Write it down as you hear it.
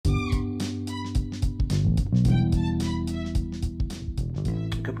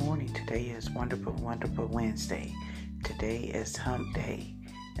Today is Wonderful, Wonderful Wednesday. Today is Hump Day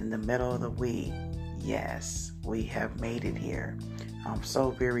in the middle of the week. Yes, we have made it here. I'm so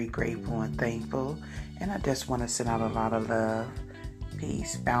very grateful and thankful, and I just want to send out a lot of love,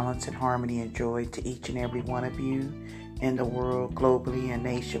 peace, balance, and harmony and joy to each and every one of you in the world, globally and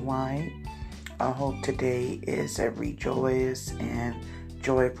nationwide. I hope today is a joyous and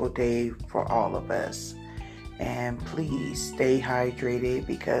joyful day for all of us. And please stay hydrated,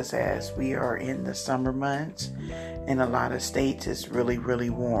 because as we are in the summer months, in a lot of states it's really, really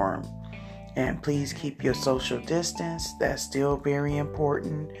warm. And please keep your social distance. That's still very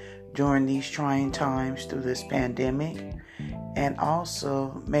important during these trying times through this pandemic. And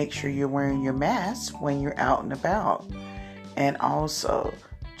also make sure you're wearing your mask when you're out and about. And also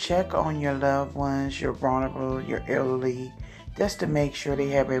check on your loved ones, your vulnerable, your elderly, just to make sure they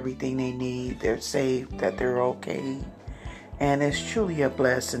have everything they need, they're safe, that they're okay. And it's truly a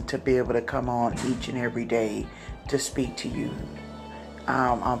blessing to be able to come on each and every day to speak to you.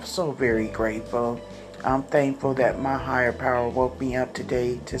 I'm so very grateful. I'm thankful that my higher power woke me up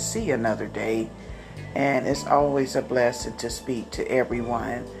today to see another day. And it's always a blessing to speak to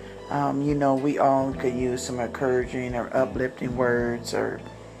everyone. We all could use some encouraging or uplifting words, or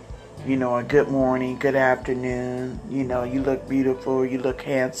a good morning, good afternoon. You look beautiful, you look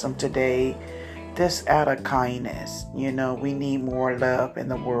handsome today. This out of kindness. We need more love in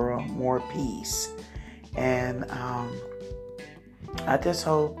the world, more peace. And I just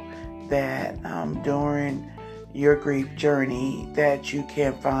hope that during your grief journey that you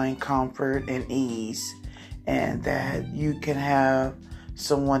can find comfort and ease, and that you can have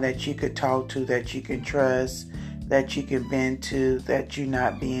someone that you could talk to, that you can trust, that you can vent to, that you're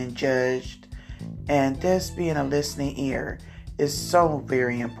not being judged. And just being a listening ear is so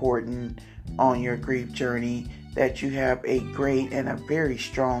very important on your grief journey, that you have a great and a very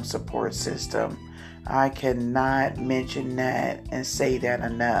strong support system. I cannot mention that and say that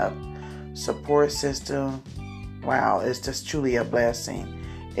enough. Support system, wow, it's just truly a blessing.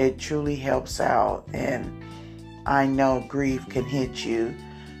 It truly helps out. And I know grief can hit you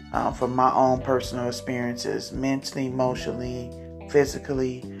from my own personal experiences, mentally, emotionally,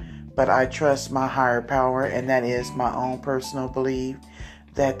 physically. But I trust my higher power, and that is my own personal belief,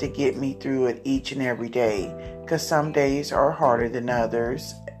 that to get me through it each and every day. Because some days are harder than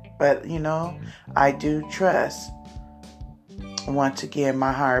others. But, I do trust, once again,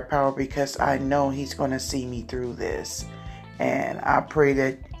 my higher power, because I know He's going to see me through this. And I pray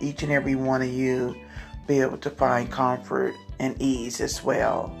that each and every one of you be able to find comfort and ease as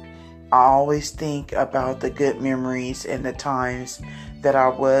well. I always think about the good memories and the times that I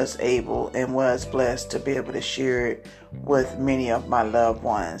was able and was blessed to be able to share it with many of my loved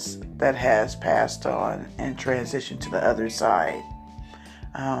ones that has passed on and transitioned to the other side.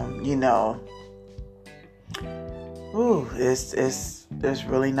 It's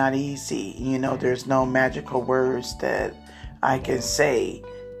really not easy. There's no magical words that I can say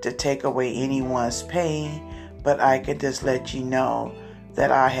to take away anyone's pain, but I can just let you know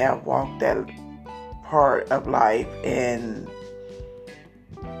that I have walked that part of life, and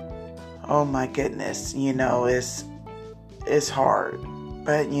oh my goodness, it's hard.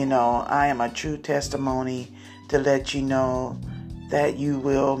 But I am a true testimony to let you know that you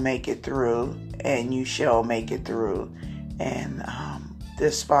will make it through, and you shall make it through. And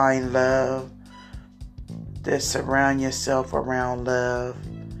just find love, just surround yourself around love,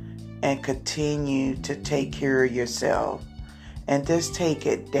 and continue to take care of yourself. And just take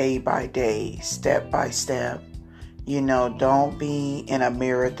it day by day, step by step. Don't be in a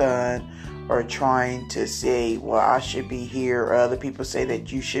marathon or trying to say, well, I should be here, or other people say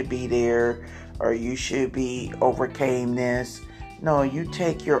that you should be there, or you should be overcame this. No, you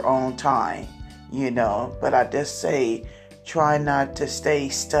take your own time, But I just say, try not to stay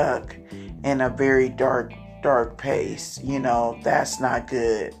stuck in a very dark place. That's not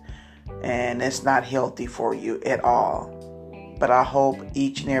good. And it's not healthy for you at all. But I hope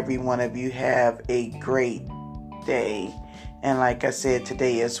each and every one of you have a great day. And like I said,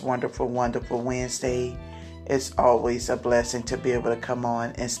 today is Wonderful, Wonderful Wednesday. It's always a blessing to be able to come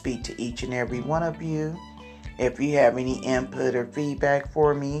on and speak to each and every one of you. If you have any input or feedback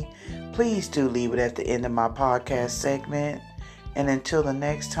for me, please do leave it at the end of my podcast segment. And until the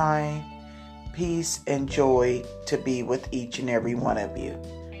next time, peace and joy to be with each and every one of you.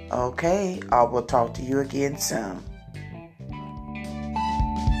 Okay, I will talk to you again soon.